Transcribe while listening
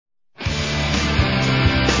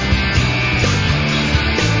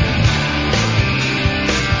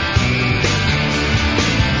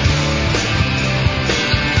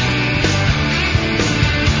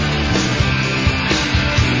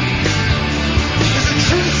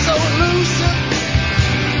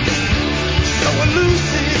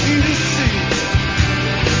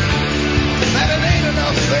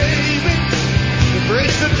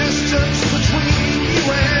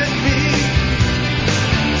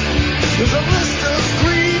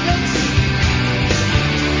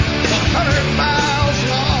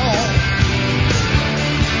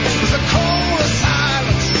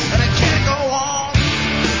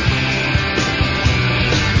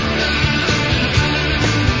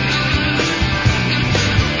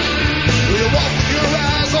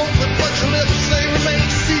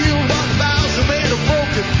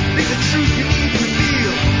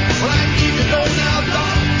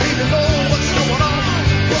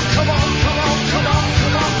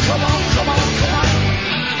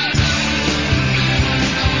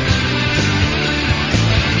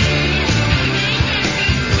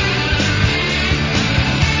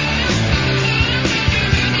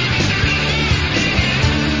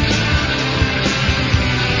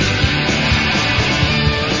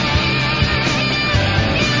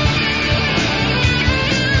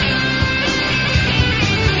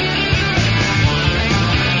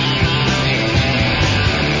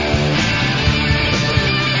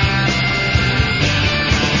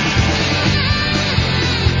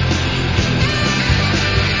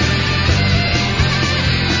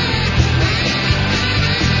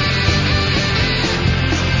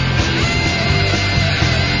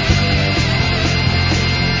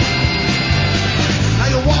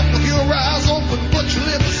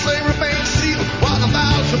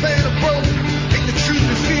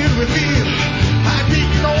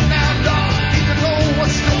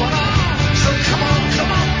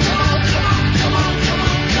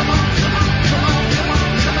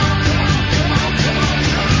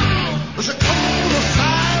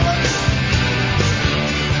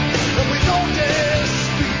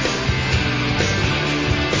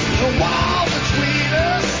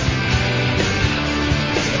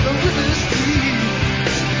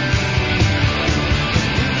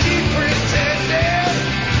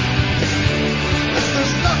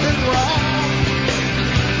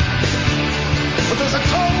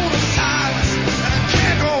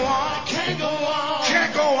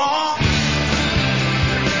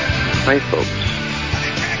Hi folks,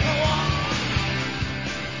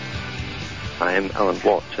 I am Alan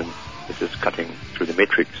Watt and this is Cutting Through the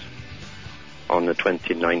Matrix on the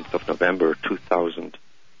 29th of November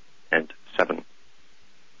 2007.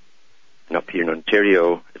 And up here in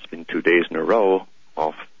Ontario, it's been 2 days in a row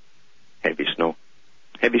of heavy snow.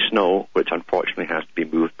 Heavy snow, which unfortunately has to be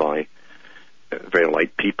moved by very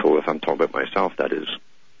light people, if I'm talking about myself, that is.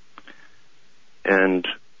 And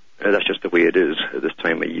that's just the way it is at this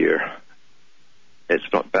time of year.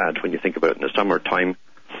 It's not bad when you think about it in the summertime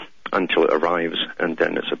until it arrives, and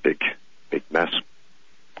then it's a big mess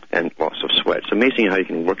and lots of sweat. It's amazing how you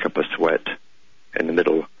can work up a sweat in the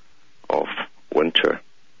middle of winter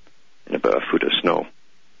in about a foot of snow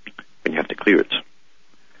when you have to clear it.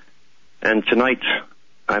 And tonight,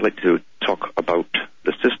 I'd like to talk about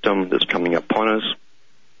the system that's coming upon us.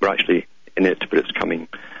 We're actually in it, but it's coming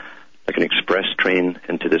like an express train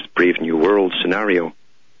into this brave new world scenario.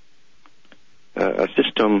 A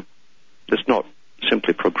system that's not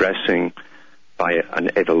simply progressing by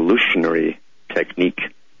an evolutionary technique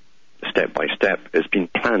step by step. It's been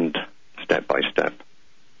planned step by step.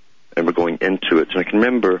 And we're going into it. And I can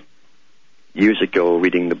remember years ago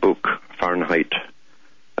reading the book Fahrenheit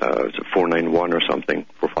 491 or something,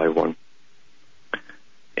 451.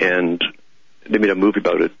 And they made a movie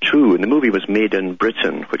about it too, and the movie was made in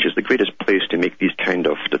Britain, which is the greatest place to make these kind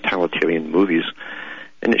of totalitarian movies.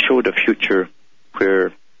 And it showed a future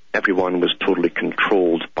where everyone was totally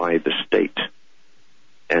controlled by the state,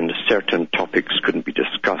 and certain topics couldn't be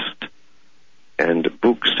discussed, and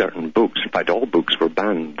certain books, in fact all books were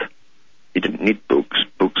banned. You didn't need books.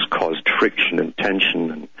 Books caused friction and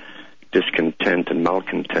tension and discontent and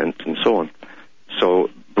malcontent and so on. So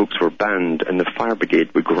books were banned, and the fire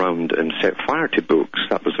brigade would go around and set fire to books.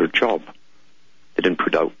 That was their job. They didn't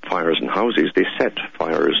put out fires in houses. They set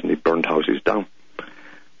fires and they burned houses down.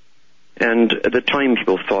 And at the time,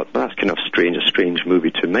 people thought, well, that's kind of a strange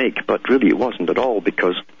movie to make. But really, it wasn't at all,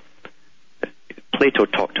 because Plato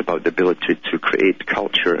talked about the ability to create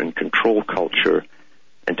culture and control culture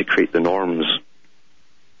and to create the norms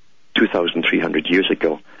 2,300 years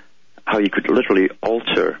ago. How you could literally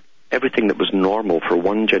alter everything that was normal for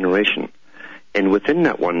one generation. And within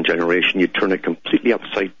that one generation, you turn it completely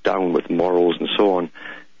upside down with morals and so on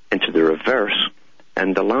into the reverse.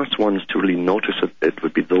 And the last ones to really notice it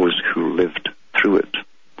would be those who lived through it.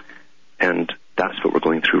 And that's what we're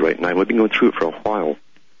going through right now. We've been going through it for a while.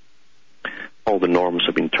 All the norms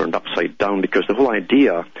have been turned upside down because the whole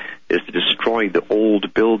idea is to destroy the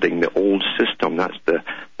old building, the old system. That's the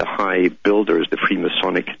high builders, the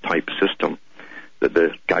Freemasonic type system that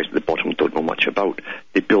the guys at the bottom don't know much about.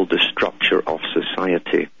 They build the structure of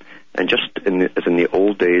society. And just as in the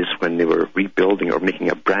old days when they were rebuilding or making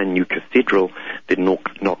a brand new cathedral, they'd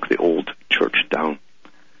knock the old church down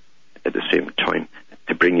at the same time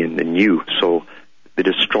to bring in the new. So they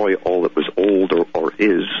destroy all that was old or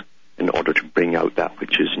is in order to bring out that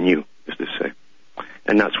which is new, as they say.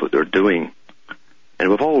 And that's what they're doing. And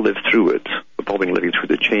we've all lived through it. We've all been living through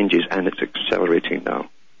the changes, and it's accelerating now.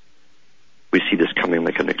 We see this coming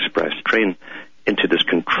like an express train into this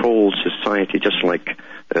controlled society, just like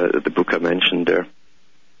the book I mentioned there.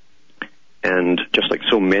 And just like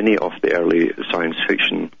so many of the early science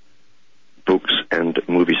fiction books and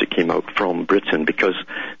movies that came out from Britain, because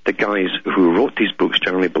the guys who wrote these books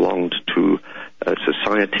generally belonged to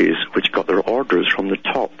societies which got their orders from the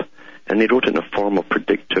top. And they wrote it in a form of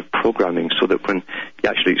predictive programming so that when you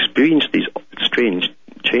actually experienced these strange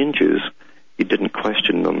changes, you didn't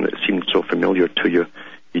question them. It seemed so familiar to you.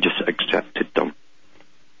 You just accepted them.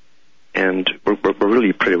 And we're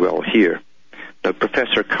really pretty well here. Now,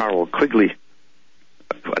 Professor Carroll Quigley,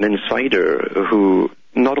 an insider who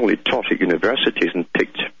not only taught at universities and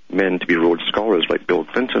picked men to be Rhodes Scholars like Bill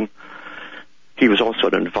Clinton, he was also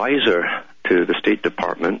an advisor to the State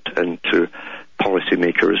Department and to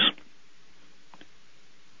policymakers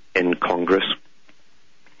in Congress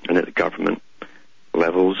and at the government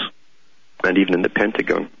levels, and even in the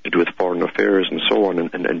Pentagon, to do with foreign affairs and so on,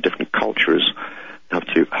 and different cultures, how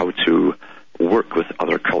to work with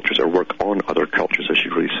other cultures, or work on other cultures, I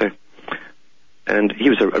should really say. And he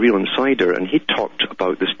was a real insider, and he talked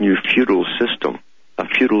about this new feudal system, a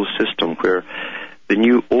feudal system where the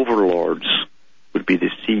new overlords would be the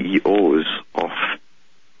CEOs of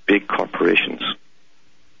big corporations.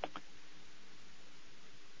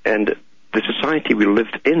 And the society we live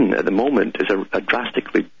in at the moment is a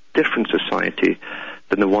drastically different society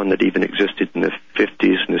than the one that even existed in the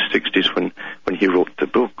 50s and the 60s when he wrote the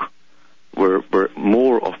book. We're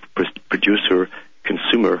more of producer,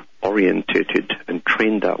 consumer orientated and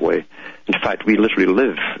trained that way. In fact, we literally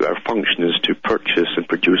live, our function is to purchase and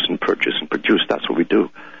produce and purchase and produce. That's what we do.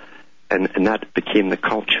 And that became the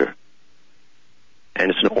culture. And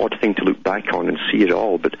it's an odd thing to look back on and see it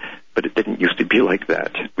all, but it didn't used to be like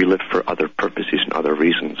that. We lived for other purposes and other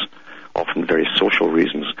reasons, often very social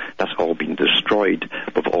reasons. That's all been destroyed.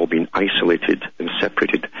 We've all been isolated and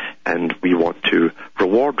separated, and we want to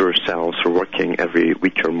reward ourselves for working every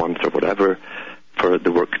week or month or whatever for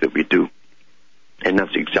the work that we do. And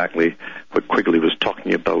that's exactly what Quigley was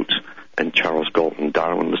talking about, and Charles Galton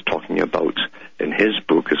Darwin was talking about in his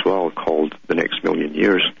book as well, called The Next Million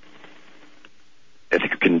Years. If you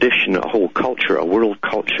could condition a whole culture, a world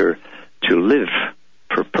culture, to live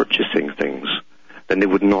for purchasing things, then they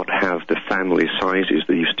would not have the family sizes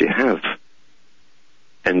they used to have.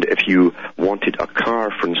 And if you wanted a car,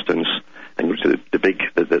 for instance, and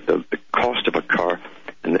the cost of a car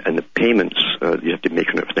and the payments you have to make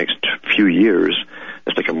on it for the next few years,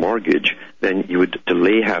 it's like a mortgage, then you would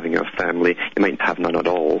delay having a family. You might have none at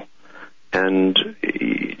all. And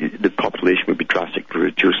the population would be drastically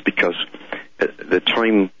reduced, because at the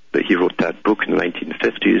time that he wrote that book in the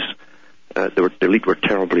 1950s, the elite were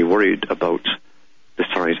terribly worried about the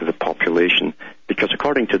size of the population, because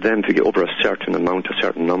according to them, if you get over a certain amount, a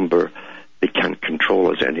certain number, they can't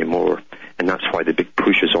control us anymore. And that's why the big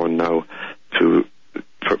push is on now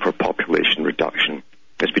for population reduction.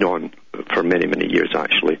 It's been on for many, many years,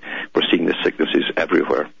 actually. We're seeing the sicknesses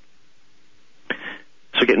everywhere.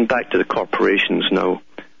 So getting back to the corporations now,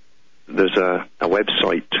 there's a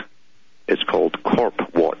website. It's called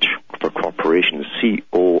Corp Watch for corporations,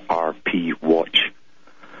 C-O-R-P Watch,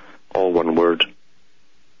 all one word.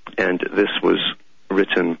 And this was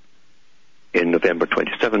written in November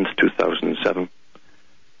 27th, 2007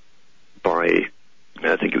 by,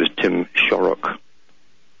 I think it was Tim Shorrock,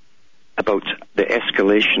 about the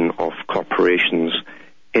escalation of corporations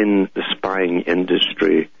in the spying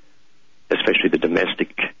industry, especially the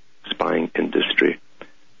domestic spying industry.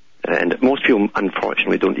 And most people,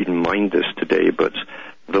 unfortunately, don't even mind this today, but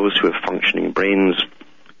those who have functioning brains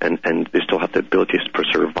and they still have the abilities for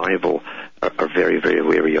survival are very, very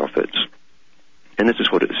wary of it. And this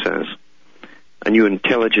is what it says. A new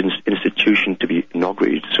intelligence institution to be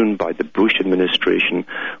inaugurated soon by the Bush administration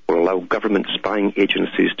will allow government spying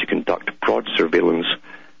agencies to conduct broad surveillance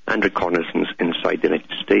and reconnaissance inside the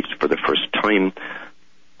United States for the first time,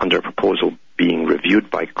 under a proposal being reviewed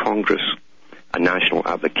by Congress. A national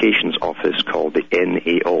applications office called the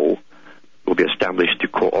NAO will be established to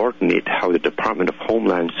coordinate how the Department of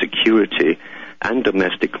Homeland Security and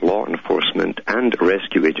domestic law enforcement and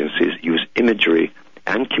rescue agencies use imagery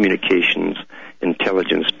and communications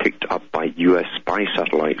intelligence picked up by U.S. spy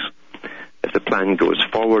satellites If the plan goes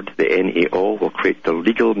forward, the NAO will create the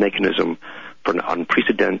legal mechanism for an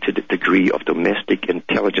unprecedented degree of domestic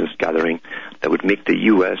intelligence gathering that would make the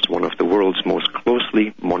U.S. one of the world's most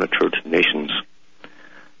closely monitored nations.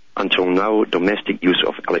 Until now, domestic use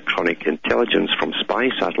of electronic intelligence from spy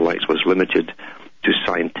satellites was limited to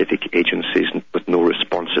scientific agencies with no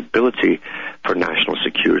responsibility for national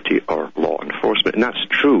security or law enforcement. And that's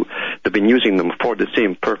true. They've been using them for the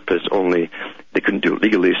same purpose, only they couldn't do it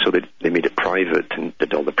legally, so they made it private and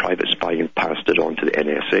did all the private spying and passed it on to the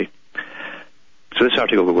NSA. So this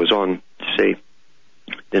article goes on to say,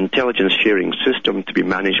 the intelligence sharing system to be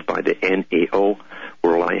managed by the NAO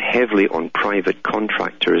will rely heavily on private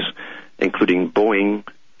contractors, including Boeing,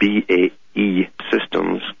 BAE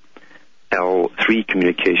Systems, L3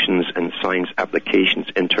 Communications, and Science Applications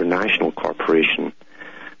International Corporation.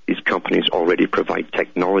 These companies already provide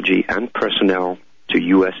technology and personnel to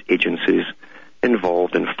U.S. agencies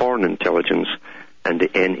involved in foreign intelligence, and the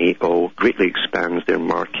NAO greatly expands their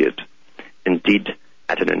market. Indeed,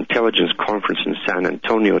 at an intelligence conference in San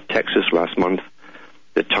Antonio, Texas last month,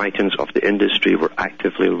 the titans of the industry were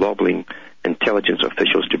actively lobbying intelligence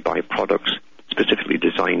officials to buy products specifically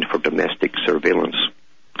designed for domestic surveillance.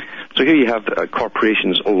 So here you have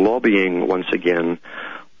corporations lobbying, once again,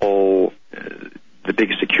 all the big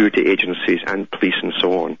security agencies and police and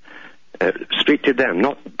so on, straight to them,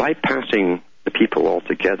 not bypassing the people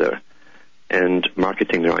altogether and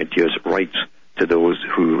marketing their ideas right to those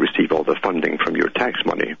who receive all the funding from your tax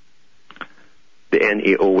money. The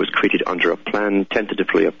NAO was created under a plan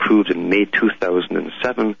tentatively approved in May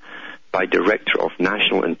 2007 by Director of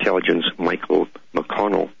National Intelligence Michael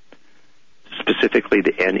McConnell. Specifically,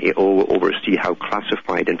 the NAO will oversee how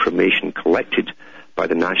classified information collected by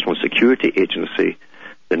the National Security Agency,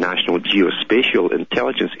 the National Geospatial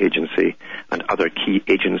Intelligence Agency, and other key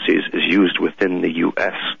agencies is used within the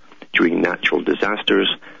U.S. during natural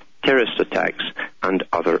disasters, terrorist attacks, and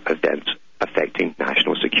other events affecting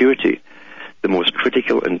national security. The most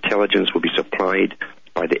critical intelligence will be supplied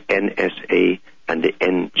by the NSA and the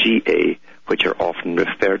NGA, which are often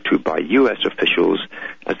referred to by U.S. officials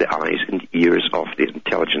as the eyes and ears of the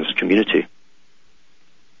intelligence community.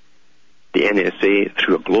 The NSA,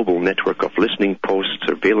 through a global network of listening posts,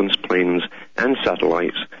 surveillance planes, and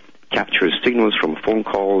satellites, captures signals from phone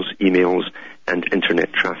calls, emails, and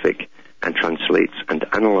internet traffic, and translates and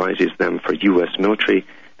analyzes them for U.S. military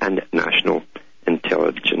and national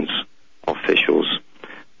intelligence officials.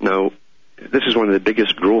 Now, this is one of the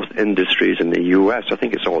biggest growth industries in the U.S. I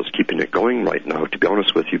think it's all that's keeping it going right now, to be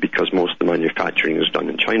honest with you, because most of the manufacturing is done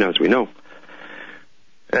in China, as we know.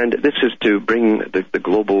 And this is to bring the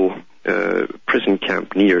global prison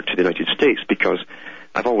camp near to the United States, because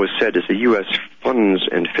I've always said as the U.S. funds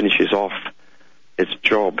and finishes off its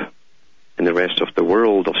job in the rest of the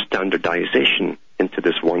world of standardization into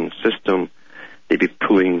this one system, they'd be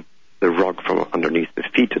pulling the rug from underneath the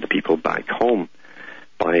feet of the people back home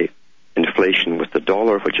by inflation with the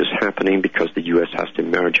dollar, which is happening because the U.S. has to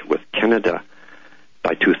merge with Canada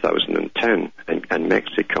by 2010 and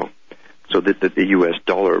Mexico. So that the U.S.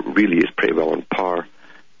 dollar really is pretty well on par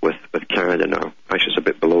with Canada now. Actually, it's a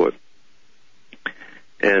bit below it.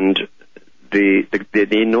 And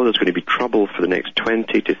they know there's going to be trouble for the next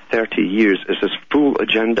 20 to 30 years as this full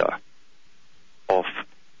agenda of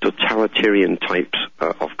totalitarian types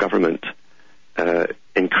of government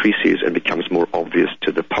increases and becomes more obvious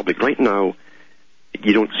to the public. Right now,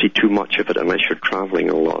 you don't see too much of it unless you're traveling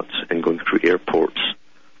a lot and going through airports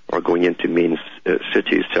or going into main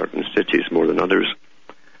cities, certain cities more than others.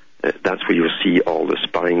 That's where you'll see all the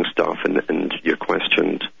spying stuff, and you're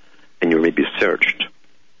questioned and you're maybe searched.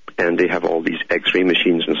 And they have all these X-ray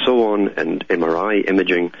machines and so on, and MRI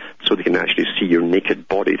imaging, so they can actually see your naked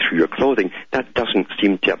body through your clothing. That doesn't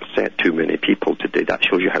seem to upset too many people today. That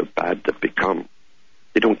shows you how bad they've become.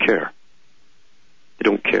 They don't care. They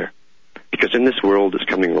don't care. Because in this world that's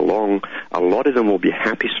coming along, a lot of them will be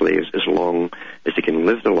happy slaves as long as they can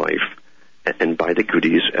live their life and buy the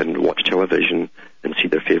goodies and watch television and see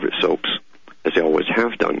their favorite soaps, as they always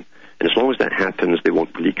have done. And as long as that happens, they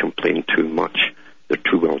won't really complain too much. They're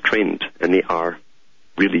too well trained, and they are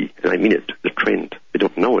really, and I mean it, they're trained. They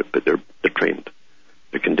don't know it, but they're trained.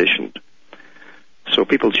 They're conditioned. So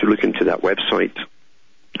people should look into that website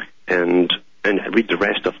and read the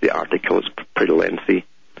rest of the article. It's pretty lengthy.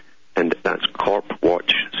 And that's Corp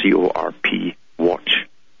Watch, C-O-R-P Watch.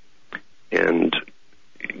 And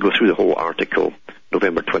go through the whole article,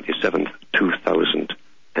 November 27th,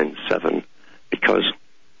 2007, because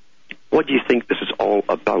what do you think this is all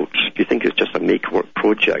about? Do you think it's just a make-work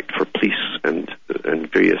project for police and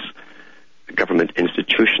various government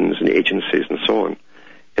institutions and agencies and so on?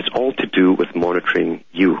 It's all to do with monitoring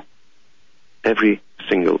you, every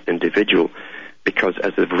single individual, because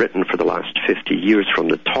as they've written for the last 50 years from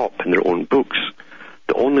the top in their own books,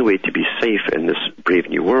 the only way to be safe in this brave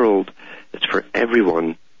new world is for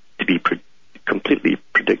everyone to be completely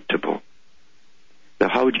predictable. Now,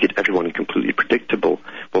 how would you get everyone completely predictable?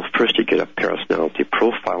 Well, first you get a personality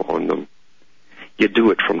profile on them. You do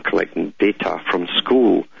it from collecting data from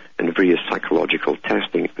school and various psychological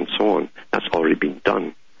testing and so on. That's already been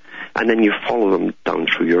done. And then you follow them down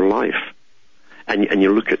through your life. And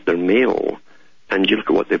you look at their mail, and you look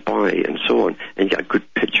at what they buy and so on, and you get a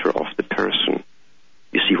good picture of the person.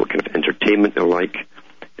 You see what kind of entertainment they like,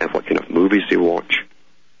 and what kind of movies they watch,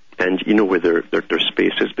 and you know where their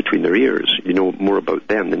space is between their ears. You know more about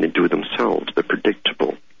them than they do themselves. They're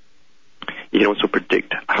predictable. You can also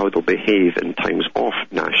predict how they'll behave in times of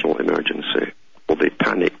national emergency. Will they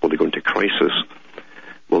panic? Will they go into crisis?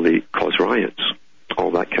 Will they cause riots?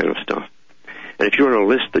 All that kind of stuff. And if you're on a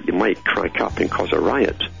list that you might crank up and cause a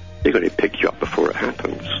riot, they're going to pick you up before it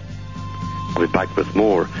happens. I'll be back with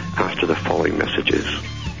more after the following messages.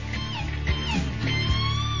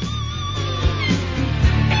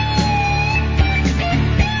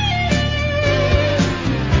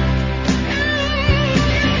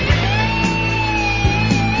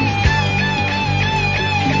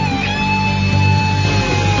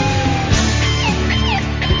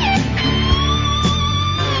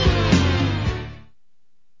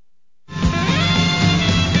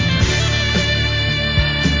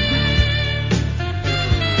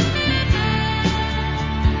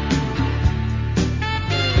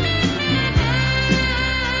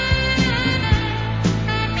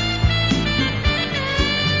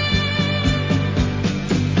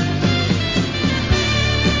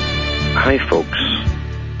 Hi folks,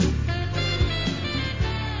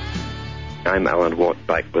 I'm Alan Watt,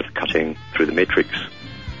 back with Cutting Through the Matrix,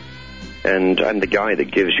 and I'm the guy that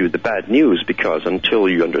gives you the bad news, because until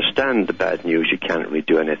you understand the bad news you can't really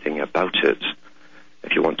do anything about it.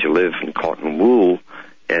 If you want to live in cotton wool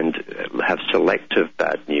and have selective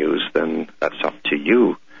bad news, then that's up to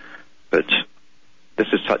you. But this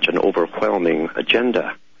is such an overwhelming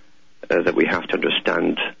agenda that we have to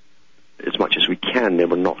understand as much as we can,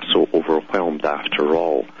 then we're not so overwhelmed after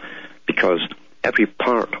all, because every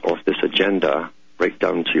part of this agenda, right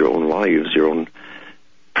down to your own lives, your own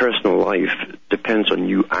personal life, depends on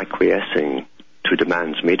you acquiescing to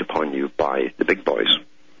demands made upon you by the big boys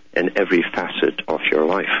in every facet of your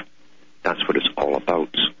life. That's what it's all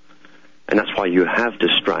about. And that's why you have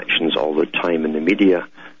distractions all the time in the media,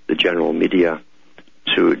 the general media,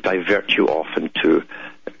 to divert you off into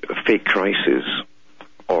fake crises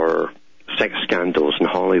or sex scandals in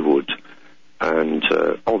Hollywood and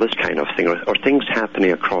all this kind of thing, or things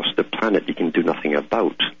happening across the planet you can do nothing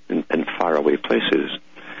about in faraway places.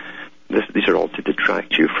 These are all to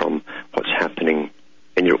detract you from what's happening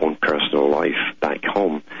in your own personal life back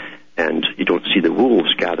home, and you don't see the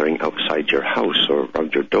wolves gathering outside your house or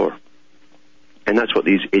around your door. And that's what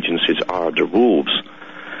these agencies are. They're wolves.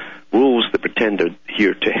 Wolves that pretend they're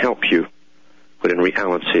here to help you, when in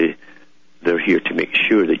reality they're here to make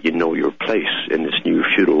sure that you know your place in this new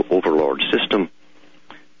feudal overlord system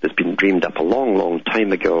that's been dreamed up a long, long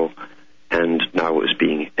time ago and now is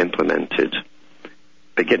being implemented.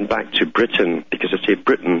 But getting back to Britain, because I say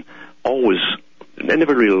Britain they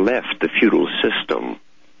never really left the feudal system.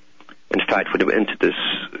 In fact, when it went into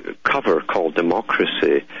this cover called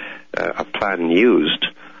democracy, a plan used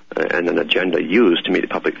and an agenda used to make the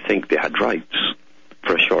public think they had rights,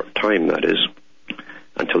 for a short time, that is,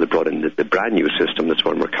 until they brought in the brand new system, that's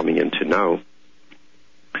one we're coming into now.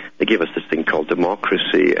 They gave us this thing called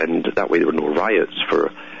democracy, and that way there were no riots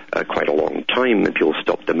for quite a long time, and people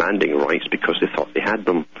stopped demanding rights because they thought they had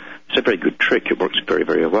them. It's a very good trick. It works very,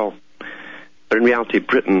 very well. But in reality,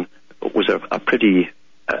 Britain was a pretty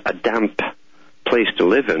damp place to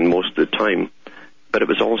live in most of the time, but it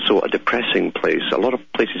was also a depressing place. A lot of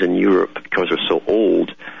places in Europe, because they're so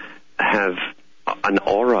old, have an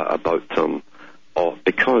aura about them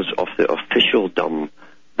because of the officialdom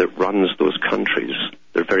that runs those countries.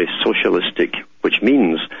 They're very socialistic, which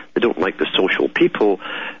means they don't like the social people.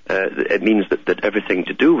 It means that everything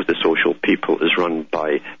to do with the social people is run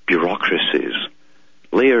by bureaucracies,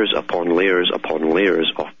 layers upon layers upon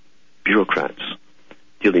layers of bureaucrats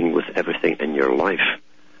dealing with everything in your life.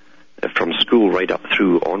 From school right up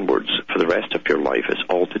through onwards for the rest of your life, it's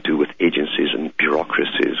all to do with agencies and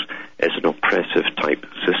bureaucracies. It's an oppressive type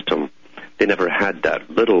system. They never had that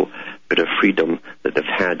little bit of freedom that they've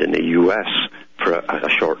had in the U.S. for a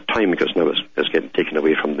short time, because now it's getting taken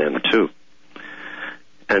away from them too.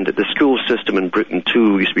 And the school system in Britain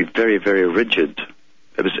too used to be very, very rigid.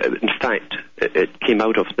 In fact, it came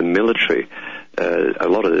out of the military. A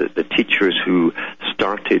lot of the teachers who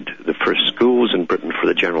started the first schools in Britain for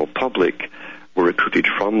the general public were recruited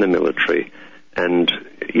from the military. And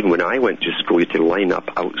even when I went to school, you had to line up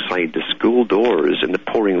outside the school doors in the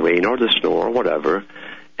pouring rain or the snow or whatever,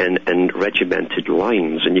 in regimented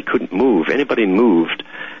lines, and you couldn't move. Anybody moved,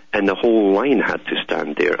 and the whole line had to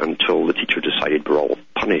stand there until the teacher decided we're all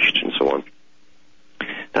punished and so on.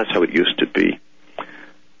 That's how it used to be.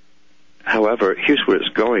 However, here's where it's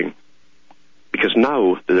going. Because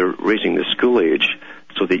now they're raising the school age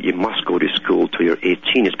so that you must go to school till you're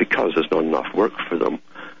 18. It's because there's not enough work for them.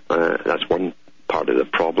 That's one part of the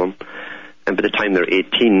problem. And by the time they're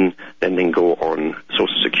 18, then they can go on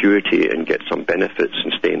Social Security and get some benefits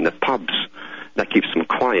and stay in the pubs. That keeps them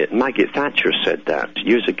quiet. Margaret Thatcher said that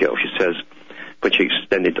years ago. She says, when she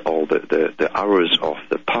extended all the hours of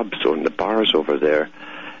the pubs or in the bars over there,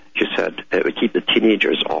 she said it would keep the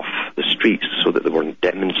teenagers off the streets so that they weren't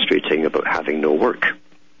demonstrating about having no work.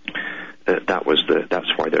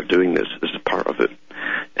 That's why they're doing this. This is part of it.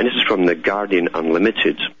 And this is from the Guardian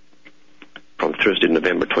Unlimited from Thursday,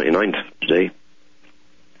 November 29th, today.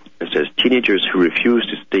 It says, teenagers who refuse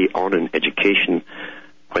to stay on in education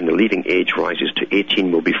when the leaving age rises to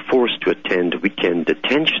 18 will be forced to attend weekend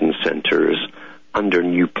detention centres under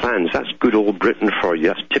new plans. That's good old Britain for you.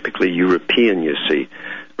 That's typically European, you see,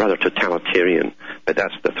 rather totalitarian, but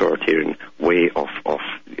that's the authoritarian way of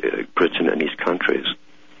Britain and these countries.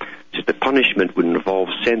 So the punishment would involve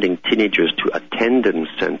sending teenagers to attendance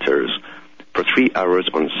centres for 3 hours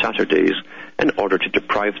on Saturdays in order to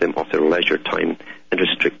deprive them of their leisure time and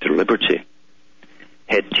restrict their liberty.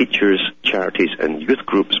 Head teachers, charities and youth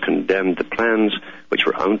groups condemned the plans which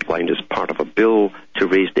were outlined as part of a bill to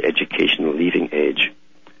raise the education leaving age.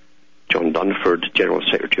 John Dunford, General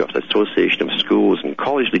Secretary of the Association of Schools and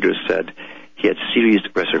College Leaders, said he had serious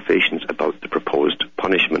reservations about the proposed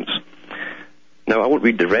punishments. Now, I won't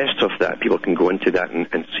read the rest of that. People can go into that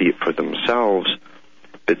and see it for themselves.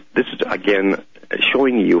 But this is, again,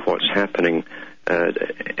 showing you what's happening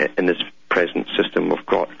in this present system we've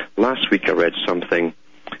got. Last week I read something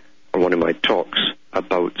on one of my talks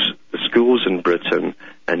about the schools in Britain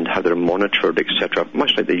and how they're monitored, etc.,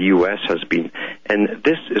 much like the US has been. And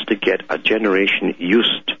this is to get a generation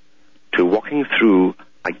used to walking through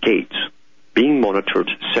a gate, being monitored,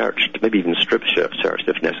 searched, maybe even strip searched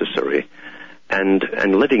if necessary, and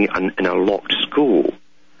living in a locked school.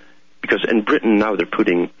 Because in Britain now they're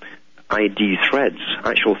putting ID threads,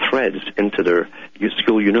 actual threads, into their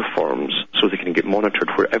school uniforms so they can get monitored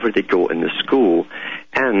wherever they go in the school,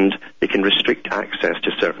 and they can restrict access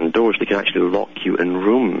to certain doors. They can actually lock you in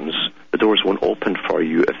rooms. The doors won't open for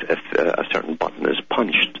you if a certain button is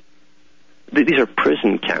punched. These are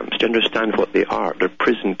prison camps. Do you understand what they are? They're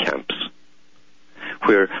prison camps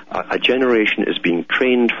where a generation is being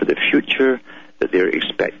trained for the future that they're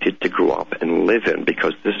expected to grow up and live in,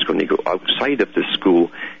 because this is going to go outside of the school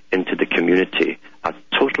into the community, a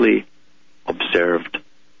totally observed,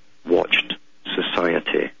 watched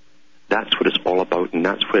society. That's what it's all about, and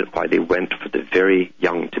that's why they went for the very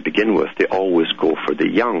young to begin with. They always go for the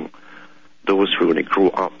young, those who are going to grow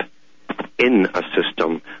up in a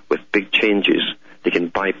system with big changes. They can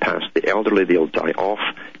bypass the elderly, they'll die off.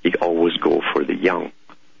 You always go for the young,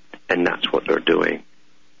 and that's what they're doing.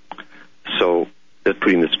 So they're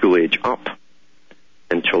putting the school age up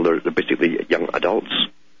until they're basically young adults,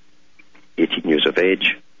 18 years of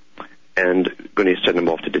age, and going to send them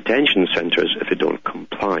off to detention centres if they don't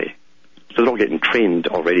comply. So they're all getting trained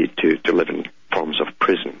already to live in forms of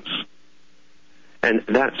prisons. And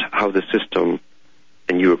that's how the system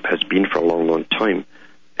in Europe has been for a long, long time.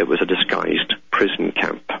 It was a disguised prison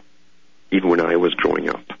camp, even when I was growing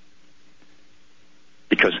up.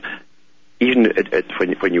 Because even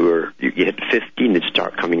when you hit 15, they'd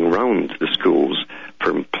start coming around the schools for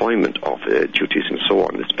employment duties and so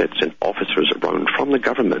on. They'd send officers around from the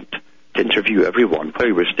government to interview everyone, whether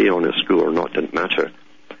you were staying on in school or not, didn't matter.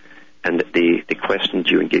 And they questioned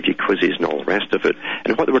you and gave you quizzes and all the rest of it.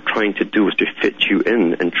 And what they were trying to do was to fit you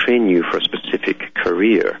in and train you for a specific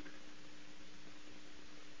career.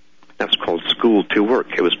 That's called school to work.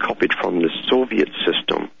 It was copied from the Soviet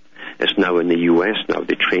system. It's now in the US now.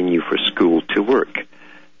 They train you for school to work.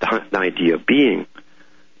 The idea being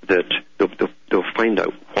that they'll find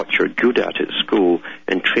out what you're good at school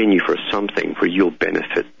and train you for something where you'll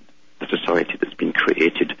benefit the society that's been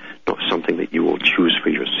created, not something that you will choose for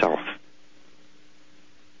yourself.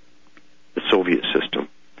 The Soviet system.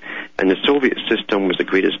 And the Soviet system was the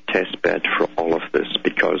greatest test bed for all of this,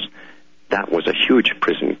 because that was a huge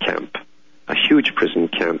prison camp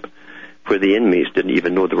where the inmates didn't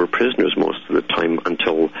even know they were prisoners most of the time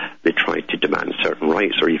until they tried to demand certain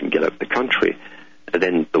rights or even get out of the country. And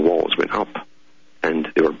then the walls went up and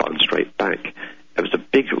they were bounced right back. It was a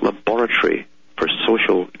big laboratory for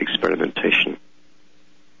social experimentation.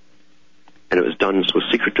 And it was done so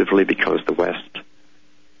secretively because the West,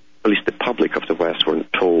 at least the public of the West, weren't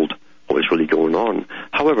told what was really going on.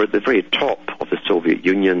 However, at the very top of the Soviet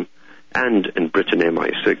Union and in Britain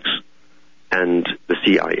MI6 and the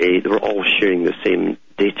CIA, they were all sharing the same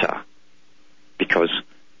data because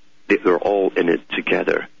they were all in it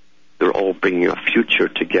together. They were all bringing a future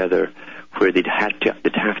together where they'd have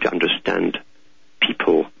to understand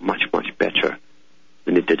people much, much better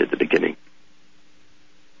than they did at the beginning.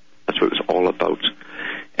 That's what it was all about.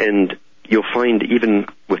 And you'll find even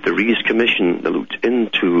with the Rees Commission that looked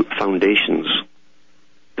into foundations,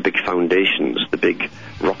 the big foundations, the big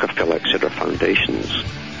Rockefeller, etc. foundations,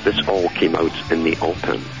 this all came out in the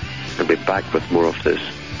open. And we'll be back with more of this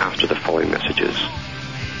after the following messages.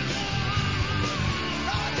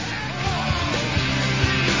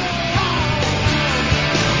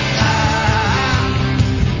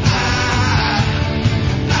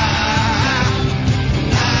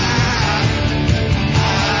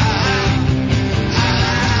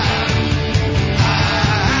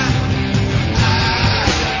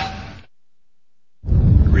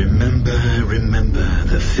 Remember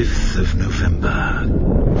the 5th of November.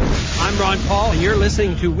 I'm Ron Paul, and you're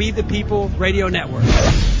listening to We the People Radio Network. There's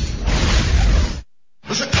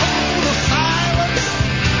a call of silence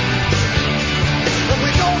that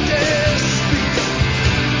we don't dare speak.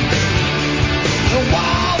 The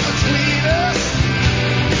wall between us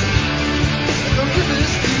and the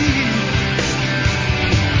river's deep.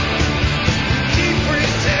 Keep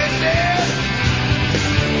pretending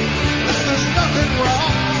that there's nothing wrong.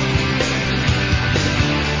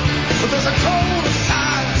 But there's a code of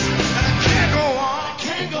silence, and it can't go on,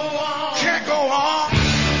 can't go on, can't go on.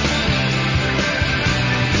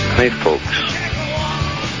 Hi, folks.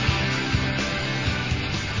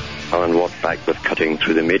 Alan Watt back with Cutting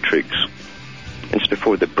Through the Matrix. And just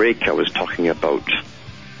before the break, I was talking about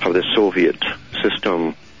how the Soviet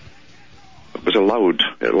system was allowed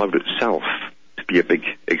itself to be a big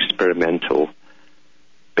experimental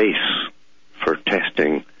base for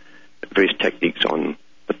testing various techniques on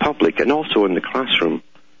the public and also in the classroom.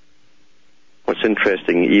 What's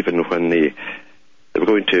interesting, even when they were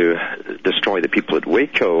going to destroy the people at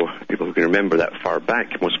Waco, people who can remember that far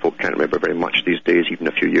back, most folk can't remember very much these days, even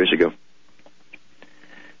a few years ago.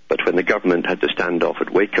 But when the government had to stand off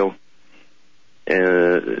at Waco,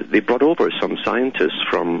 they brought over some scientists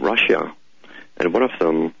from Russia, and one of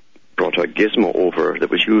them brought a gizmo over that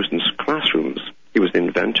was used in classrooms. He was the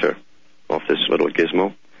inventor of this little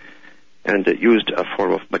gizmo, and it used a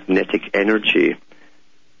form of magnetic energy.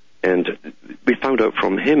 And we found out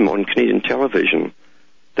from him on Canadian television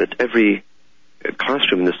that every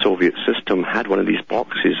classroom in the Soviet system had one of these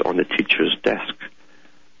boxes on the teacher's desk.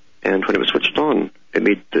 And when it was switched on, it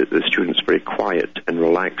made the students very quiet and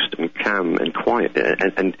relaxed and calm and quiet.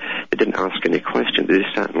 And they didn't ask any questions. They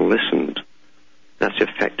just sat and listened. That's the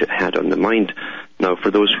effect it had on the mind. Now,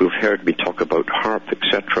 for those who have heard me talk about HAARP,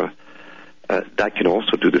 etc., that can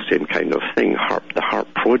also do the same kind of thing. HAARP, the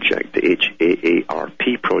HAARP project, the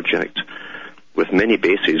HAARP project, with many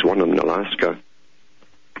bases, one in Alaska,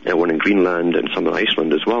 one in Greenland, and some in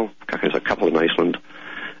Iceland as well. There's a couple in Iceland,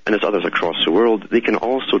 and there's others across the world. They can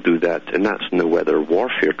also do that, and that's in the Weather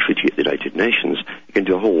Warfare Treaty at the United Nations. You can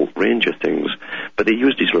do a whole range of things, but they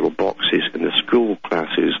use these little boxes in the school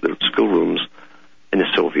classes, the schoolrooms in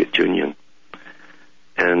the Soviet Union.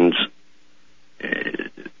 And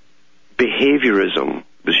behaviorism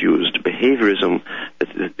was used. Behaviorism,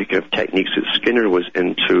 the kind of techniques that Skinner was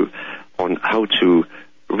into on how to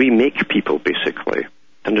remake people, basically,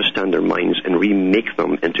 understand their minds and remake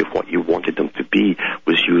them into what you wanted them to be,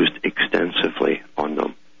 was used extensively on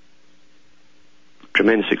them.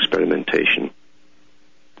 Tremendous experimentation.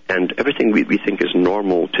 And everything we think is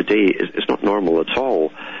normal today is not normal at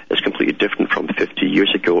all. It's completely different from 50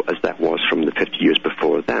 years ago as that was from the 50 years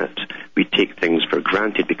before that. We take things for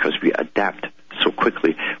granted because we adapt so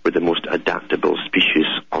quickly. We're the most adaptable species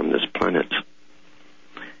on this planet.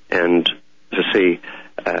 And as I say,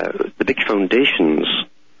 the big foundations,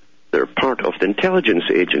 they're part of the intelligence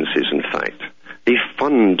agencies, in fact. They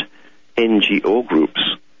fund NGO groups,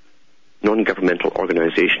 non-governmental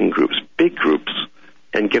organization groups, big groups,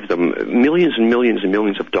 and give them millions and millions and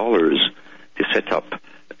millions of dollars to set up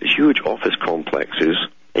huge office complexes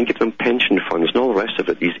and give them pension funds and all the rest of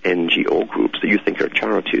it, these NGO groups that you think are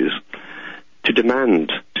charities, to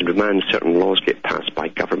demand certain laws get passed by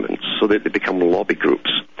governments so that they become lobby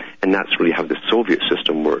groups. And that's really how the Soviet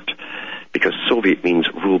system worked, because Soviet means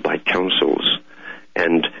rule by councils.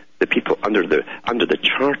 And the people under the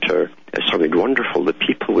charter, it sounded wonderful. The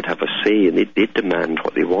people would have a say, and they'd demand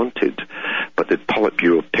what they wanted. But the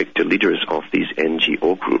Politburo picked the leaders of these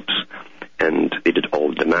NGO groups, and they did all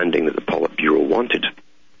the demanding that the Politburo wanted.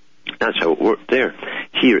 That's how it worked there.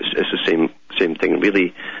 Here it's the same thing.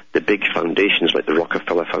 Really, the big foundations like the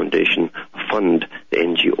Rockefeller Foundation fund the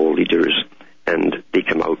NGO leaders, and they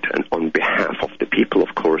come out and on behalf of the people,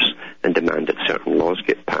 of course, and demand that certain laws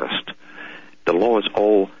get passed. The laws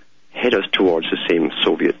all head us towards the same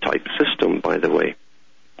Soviet-type system, by the way.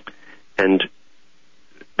 And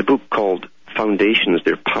the book called Foundations,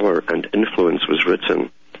 Their Power and Influence was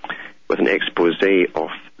written with an expose of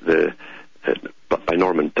by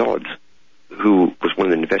Norman Dodd, who was one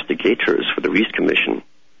of the investigators for the Reece Commission,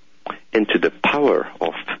 into the power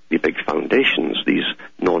of the big foundations, these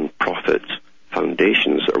non-profit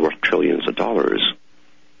foundations that are worth trillions of dollars.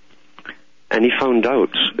 And he found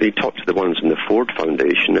out, he talked to the ones in the Ford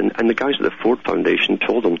Foundation, and the guys at the Ford Foundation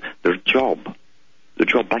told him their job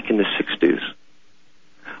back in the 60s,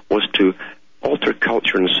 was to alter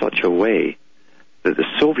culture in such a way that the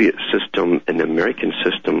Soviet system and the American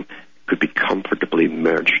system could be comfortably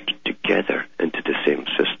merged together into the same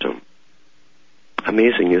system.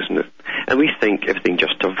 Amazing, isn't it? And we think everything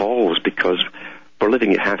just evolves because we're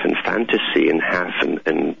living half in fantasy and half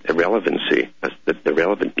in irrelevancy, that's the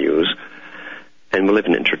relevant news, and we live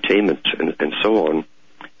in entertainment and so on,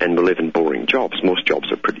 and we live in boring jobs. Most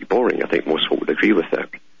jobs are pretty boring. I think most folk would agree with that.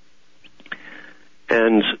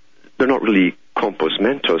 And they're not really compos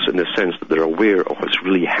mentos in the sense that they're aware of what's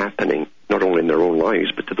really happening, not only in their own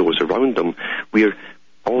lives, but to those around them. We're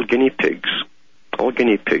all guinea pigs. All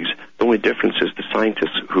guinea pigs. The only difference is the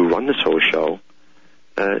scientists who run this whole show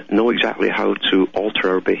know exactly how to alter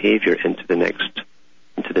our behavior into the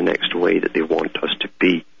next way that they want us to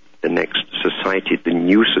be, the next society, the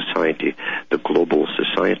new society, the global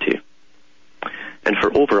society. And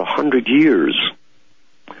for over 100 years,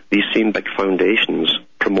 these same big foundations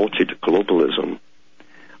promoted globalism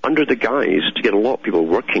under the guise to get a lot of people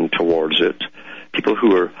working towards it, people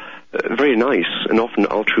who are very nice and often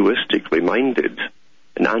altruistically minded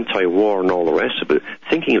and anti-war and all the rest of it,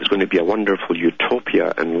 thinking it was going to be a wonderful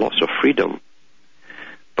utopia and lots of freedom.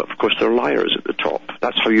 But of course they're liars at the top.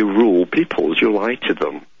 That's how you rule peoples. You lie to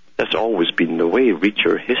them. That's always been the way. Read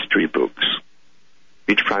your history books.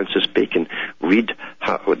 Read Francis Bacon. Read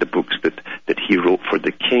the books that he wrote for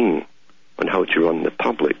the king on how to run the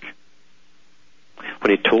public.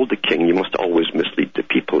 When he told the king, you must always mislead the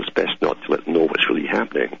people. It's best not to let them know what's really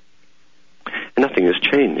happening. And nothing has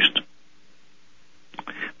changed.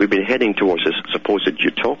 We've been heading towards this supposed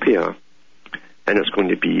utopia, and it's going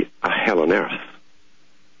to be a hell on earth.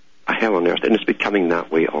 A hell on earth, and it's becoming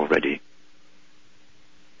that way already.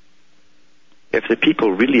 If the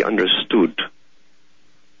people really understood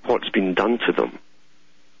what's been done to them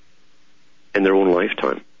in their own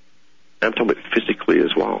lifetime, I'm talking about physically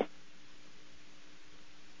as well,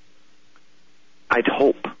 I'd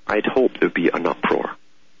hope there'd be an uproar.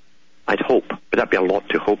 I'd hope, but that'd be a lot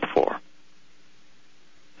to hope for.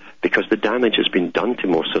 Because the damage has been done to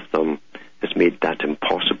most of them has made that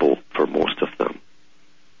impossible for most of them.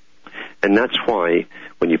 And that's why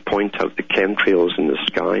when you point out the chemtrails in the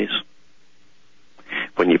skies,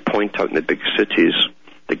 when you point out in the big cities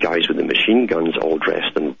the guys with the machine guns all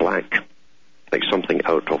dressed in black, like something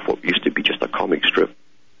out of what used to be just a comic strip,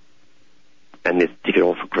 and they take it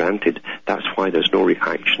all for granted, that's why there's no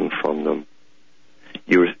reaction from them.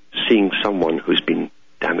 You're seeing someone who's been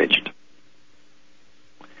damaged.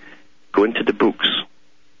 Go into the books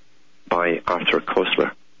by Arthur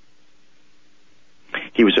Koestler.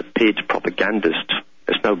 He was a paid propagandist.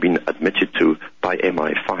 It's now been admitted to by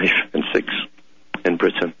MI5 and 6 in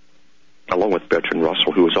Britain, along with Bertrand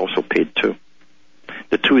Russell, who was also paid too.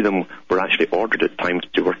 The two of them were actually ordered at times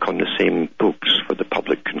to work on the same books for the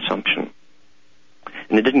public consumption.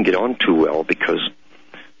 And they didn't get on too well because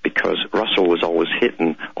Russell was always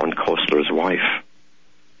hitting on Koestler's wife.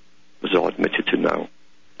 It was all admitted to now.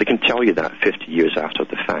 They can tell you that 50 years after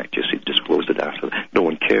the fact. You see, disclosed it after. No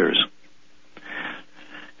one cares.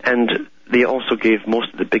 And they also gave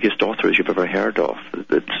most of the biggest authors you've ever heard of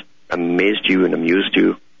that amazed you and amused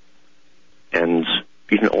you and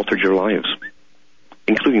even altered your lives,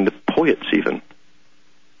 including the poets even.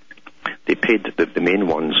 They paid the main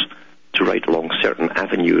ones to write along certain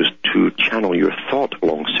avenues, to channel your thought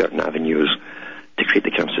along certain avenues, to create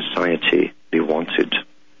the kind of society they wanted.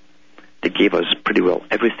 They gave us pretty well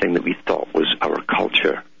everything that we thought was our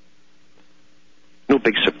culture. No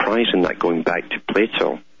big surprise in that, going back to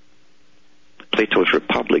Plato. Plato's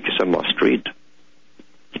Republic is a must-read.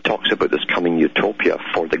 He talks about this coming utopia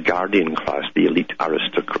for the guardian class, the elite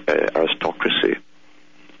aristocracy,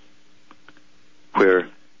 where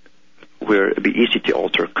it'd be easy to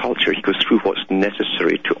alter culture. He goes through what's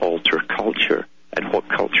necessary to alter culture and what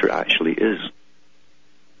culture actually is.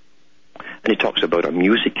 And he talks about a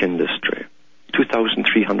music industry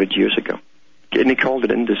 2,300 years ago. And he called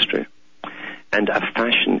it industry. And a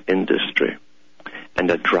fashion industry. And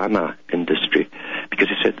a drama industry. Because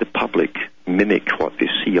he said the public mimic what they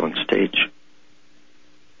see on stage.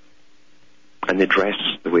 And they dress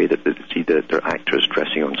the way that they see their actors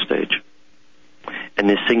dressing on stage. And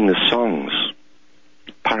they sing the songs,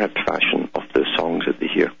 parrot fashion of the songs that they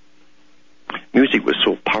hear. Music was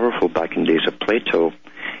so powerful back in days of Plato,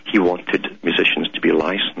 he wanted musicians to be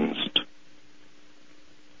licensed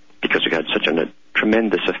because it had such a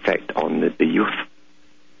tremendous effect on the youth.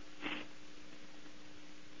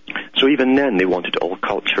 So even then they wanted all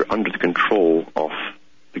culture under the control of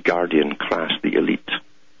the guardian class, the elite.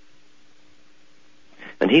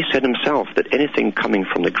 And he said himself that anything coming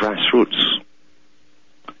from the grassroots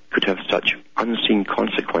could have such unseen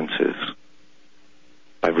consequences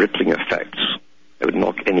by rippling effects. It would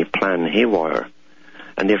knock any plan haywire,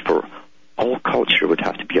 and therefore all culture would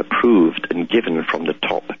have to be approved and given from the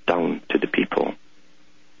top down to the people.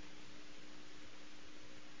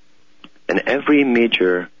 And every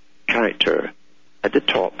major character at the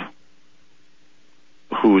top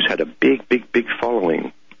who's had a big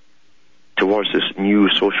following towards this new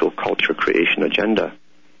social culture creation agenda,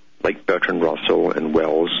 like Bertrand Russell and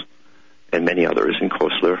Wells and many others in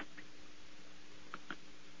Koestler,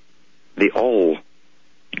 they all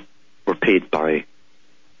were paid by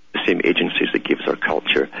the same agencies that gave us our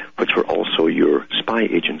culture, which were also your spy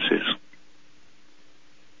agencies.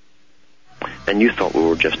 And you thought we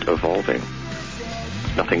were just evolving.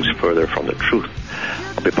 Nothing's further from the truth.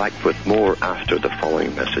 I'll be back with more after the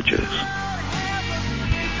following messages.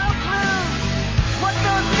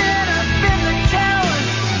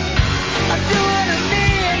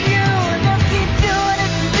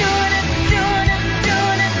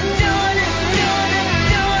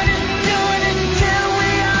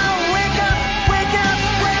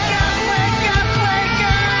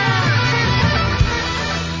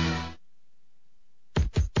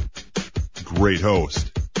 Great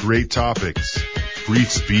host, great topics, free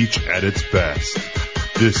speech at its best.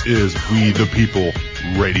 This is We the People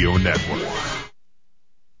Radio Network.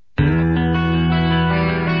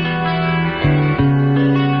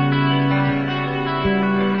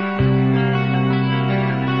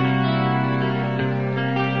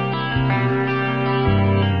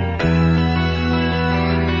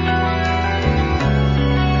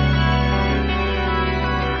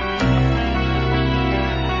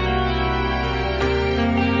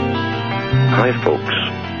 Hi, folks.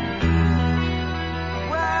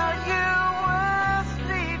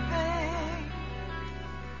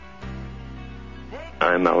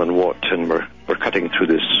 I'm Alan Watt, and we're cutting through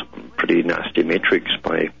this pretty nasty matrix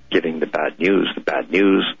by giving the bad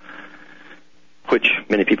news, which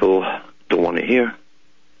many people don't want to hear,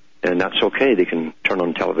 and that's okay. They can turn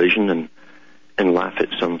on television and laugh at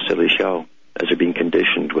some silly show, as they're being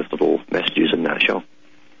conditioned with little messages in that show.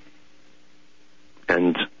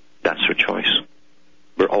 And that's their choice.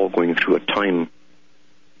 We're all going through a time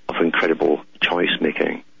of incredible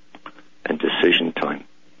choice-making and decision time.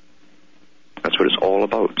 That's what it's all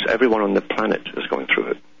about. Everyone on the planet is going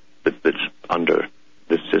through it, that's under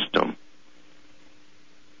this system.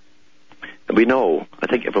 And we know, I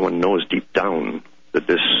think everyone knows deep down, that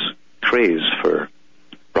this craze for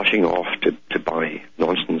rushing off to buy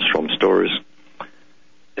nonsense from stores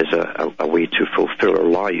is a way to fulfill our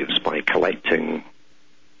lives by collecting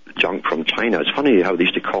junk from China. It's funny how they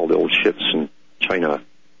used to call the old ships in China,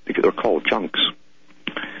 because they're called junks.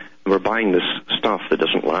 And we're buying this stuff that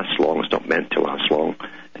doesn't last long, it's not meant to last long,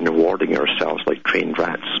 and rewarding ourselves like trained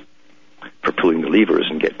rats for pulling the levers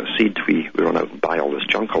and getting a seed. We run out and buy all this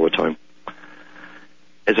junk all the time.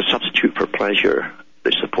 As a substitute for pleasure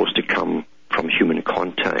that's supposed to come from human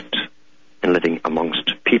contact and living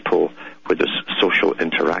amongst people with this social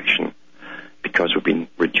interaction, because we've been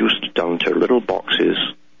reduced down to little boxes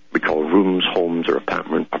we call rooms, homes, or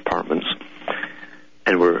apartments,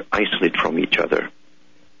 and we're isolated from each other.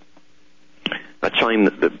 A time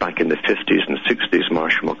that back in the 50s and 60s,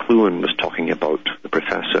 Marshall McLuhan was talking about the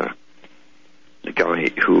professor, the guy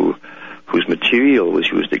whose material was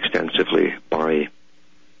used extensively by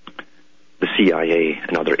the CIA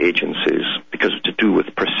and other agencies because it's to do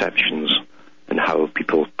with perceptions and how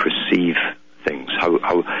people perceive things. How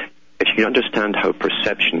if you can understand how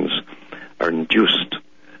perceptions are induced,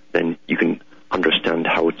 then you can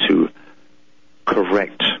to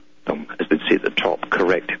correct them, as they'd say at the top,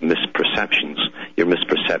 correct misperceptions. Your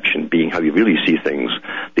misperception being how you really see things.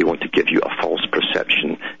 They want to give you a false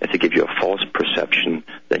perception. If they give you a false perception,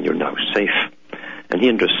 then you're now safe. And he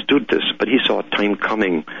understood this, but he saw a time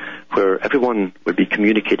coming where everyone would be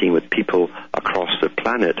communicating with people across the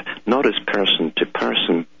planet, not as person to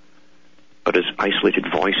person, but as isolated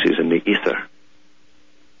voices in the ether,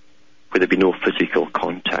 where there'd be no physical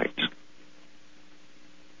contact.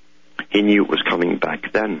 He knew it was coming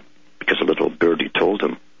back then, because a little birdie told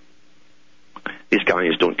him. These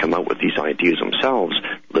guys don't come out with these ideas themselves.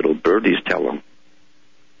 Little birdies tell them.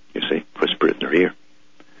 You see, whisper it in their ear.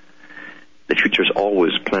 The future's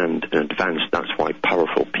always planned in advance. That's why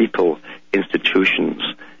powerful people, institutions,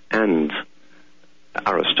 and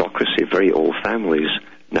aristocracy, very old families,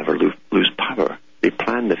 never lose power. They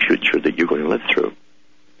plan the future that you're going to live through,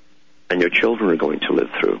 and your children are going to live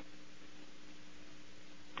through.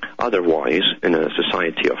 Otherwise, in a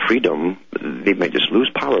society of freedom, they might just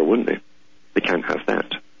lose power, wouldn't they? They can't have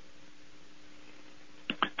that.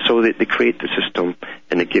 So they create the system,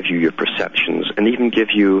 and they give you your perceptions, and even give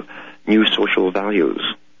you new social values.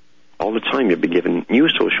 All the time you'll be given new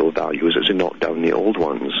social values as you knock down the old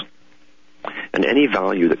ones. And any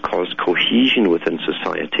value that caused cohesion within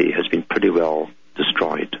society has been pretty well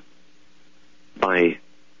destroyed by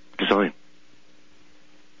design.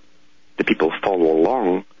 The people follow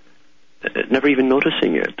along, never even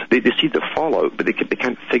noticing it. They see the fallout, but they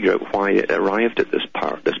can't figure out why it arrived at this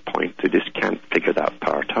point. They just can't figure that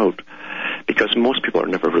part out. Because most people are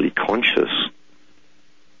never really conscious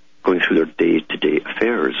going through their day-to-day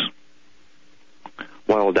affairs.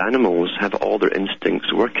 Wild animals have all their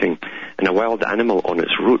instincts working, and a wild animal on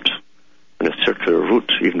its route, on a circular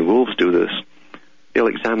route, even wolves do this, they'll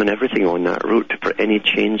examine everything on that route for any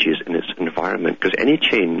changes in its environment, because any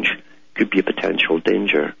change could be a potential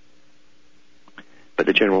danger. But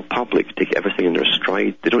the general public take everything in their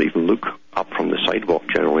stride. They don't even look up from the sidewalk,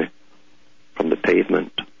 generally, from the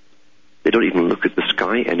pavement. They don't even look at the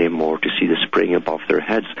sky anymore to see the spring above their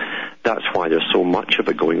heads. That's why there's so much of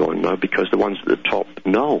it going on now, because the ones at the top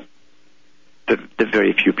know. The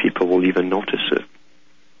very few people will even notice it.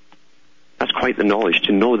 That's quite the knowledge,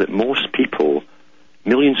 to know that most people,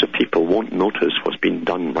 millions of people, won't notice what's been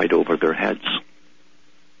done right over their heads.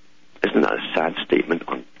 Isn't that a sad statement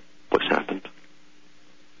on what's happened?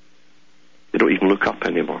 They don't even look up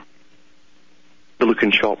anymore. They look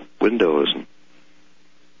in shop windows and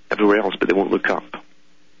everywhere else, but they won't look up.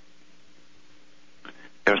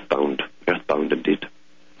 Earthbound indeed.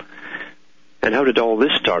 And how did all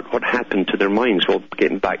this start? What happened to their minds? Well,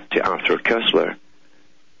 getting back to Arthur Koestler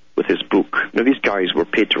with his book. Now, these guys were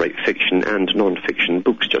paid to write fiction and non-fiction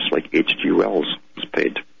books, just like H.G. Wells was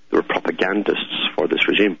paid. They were propagandists for this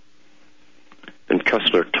regime. And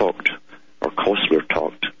Koestler talked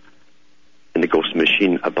in The Ghost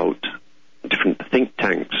Machine about different think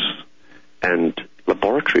tanks and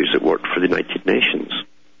laboratories that worked for the United Nations,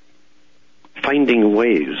 finding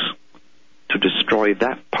ways to destroy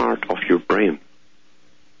that part of your brain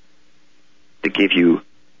that gave you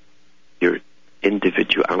your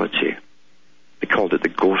individuality. They called it the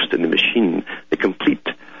ghost in the machine, the complete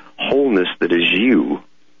wholeness that is you,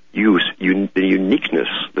 the uniqueness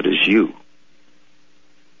that is you,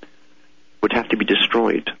 would have to be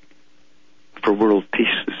destroyed for world peace,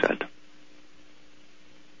 they said.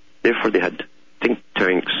 Therefore, they had think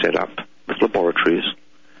tanks set up with laboratories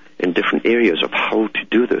in different areas of how to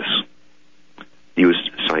do this. They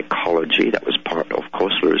used psychology, that was part of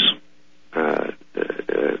Koestler's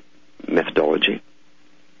methodology,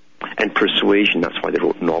 and persuasion. That's why they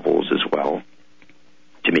wrote novels as well,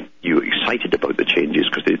 to make you excited about the changes,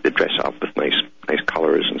 because they dress up with nice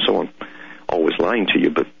colors and so on, always lying to you,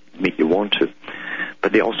 but make you want to.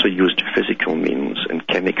 But they also used physical means and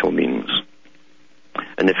chemical means.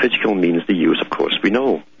 And the physical means they use, of course, we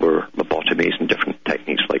know, were lobotomies and different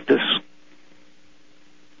techniques like this.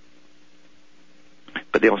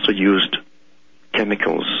 But they also used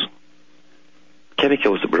chemicals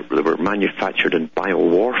that were manufactured in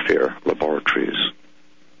biowarfare laboratories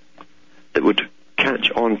that would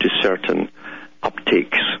catch on to certain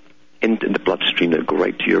uptakes in the bloodstream that go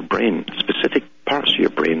right to your brain, specific parts of your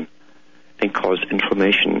brain, and cause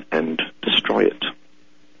inflammation and destroy it.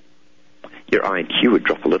 Your IQ would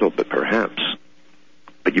drop a little bit, perhaps,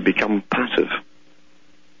 but you become passive.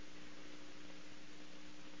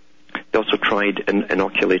 They also tried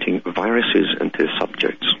inoculating viruses into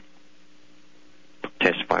subjects.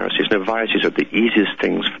 Test viruses. Now, viruses are the easiest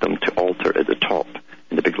things for them to alter at the top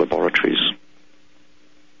in the big laboratories.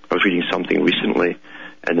 I was reading something recently,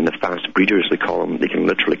 and in the fast breeders, they call them, they can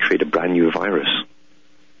literally create a brand new virus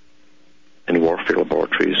warfare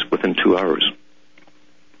laboratories within 2 hours.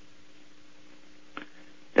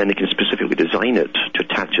 And they can specifically design it to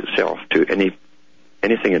attach itself to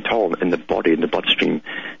anything at all in the body, in the bloodstream,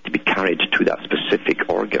 to be carried to that specific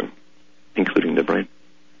organ, including the brain.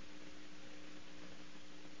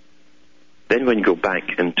 Then when you go back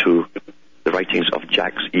into the writings of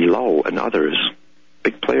Jacques E. Lau and others,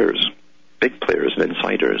 big players and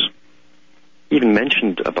insiders, even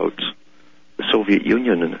mentioned about the Soviet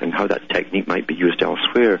Union and how that technique might be used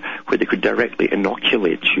elsewhere, where they could directly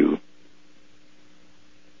inoculate you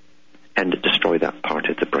and destroy that part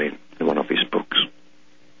of the brain in one of his books.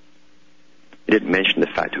 He didn't mention the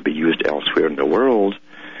fact it would be used elsewhere in the world,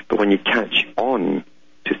 but when you catch on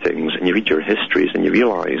to things and you read your histories and you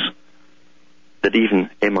realize that even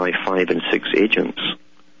MI5 and 6 agents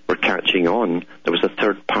were catching on, there was a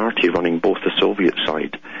third party running both the Soviet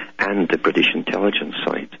side and the British intelligence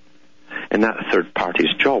side. And that third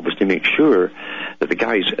party's job was to make sure that the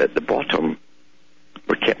guys at the bottom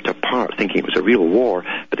were kept apart, thinking it was a real war,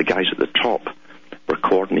 but the guys at the top were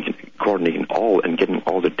coordinating all and getting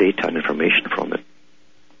all the data and information from it.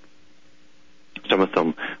 Some of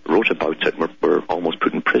them wrote about it and were almost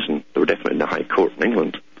put in prison. They were definitely in the High Court in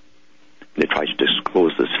England. And they tried to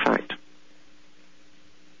disclose this fact.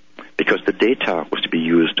 Because the data was to be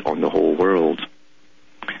used on the whole world.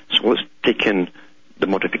 So let's take in the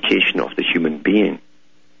modification of the human being.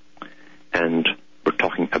 And we're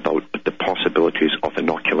talking about the possibilities of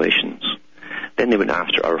inoculations. Then they went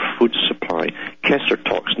after our food supply. Kessler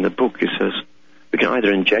talks in the book, he says, we can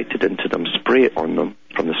either inject it into them, spray it on them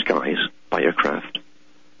from the skies by aircraft,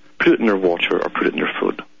 put it in their water or put it in their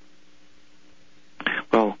food.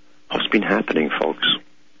 Well, what's been happening, folks,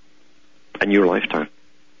 in your lifetime?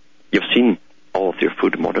 You've seen all of your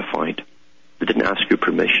food modified. They didn't ask you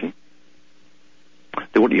permission.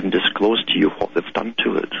 They won't even disclose to you what they've done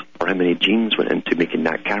to it, or how many genes went into making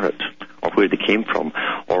that carrot, or where they came from,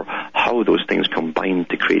 or how those things combined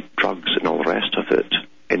to create drugs and all the rest of it.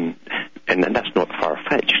 And that's not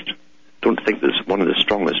far-fetched. Don't think that one of the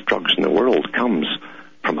strongest drugs in the world comes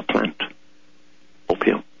from a plant,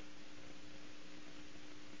 opium.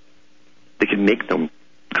 They can make them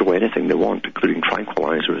grow anything they want, including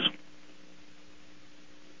tranquilizers.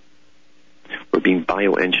 We're being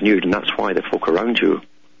bioengineered, and that's why the folk around you,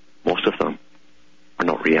 most of them, are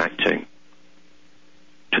not reacting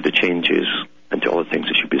to the changes and to all the things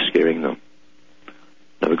that should be scaring them.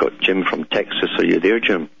 Now we've got Jim from Texas. Are you there,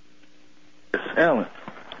 Jim? Yes, Alan.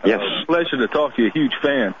 Yes. Pleasure to talk to you. A huge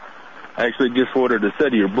fan. I actually just ordered a set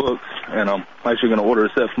of your books, and I'm actually going to order a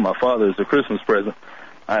set for my father as a Christmas present.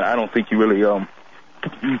 I don't think you really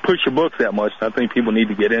push your books that much. I think people need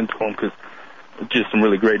to get into them because it's just some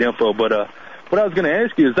really great info. But what I was going to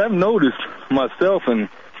ask you is I've noticed myself, and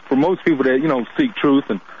for most people that, seek truth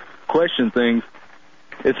and question things,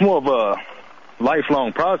 it's more of a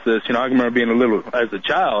lifelong process. I remember being as a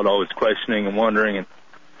child, always questioning and wondering and,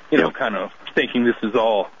 kind of thinking this is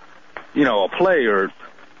all, a play or,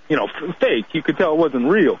 fake. You could tell it wasn't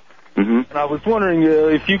real. Mm-hmm. And I was wondering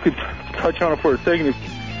if you could touch on it for a second.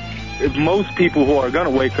 If most people who are going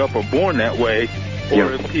to wake up are born that way,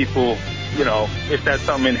 or if people, if that's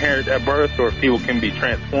something inherent at birth, or if people can be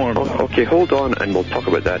transformed. Okay, hold on, and we'll talk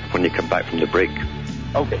about that when you come back from the break.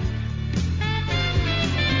 Okay.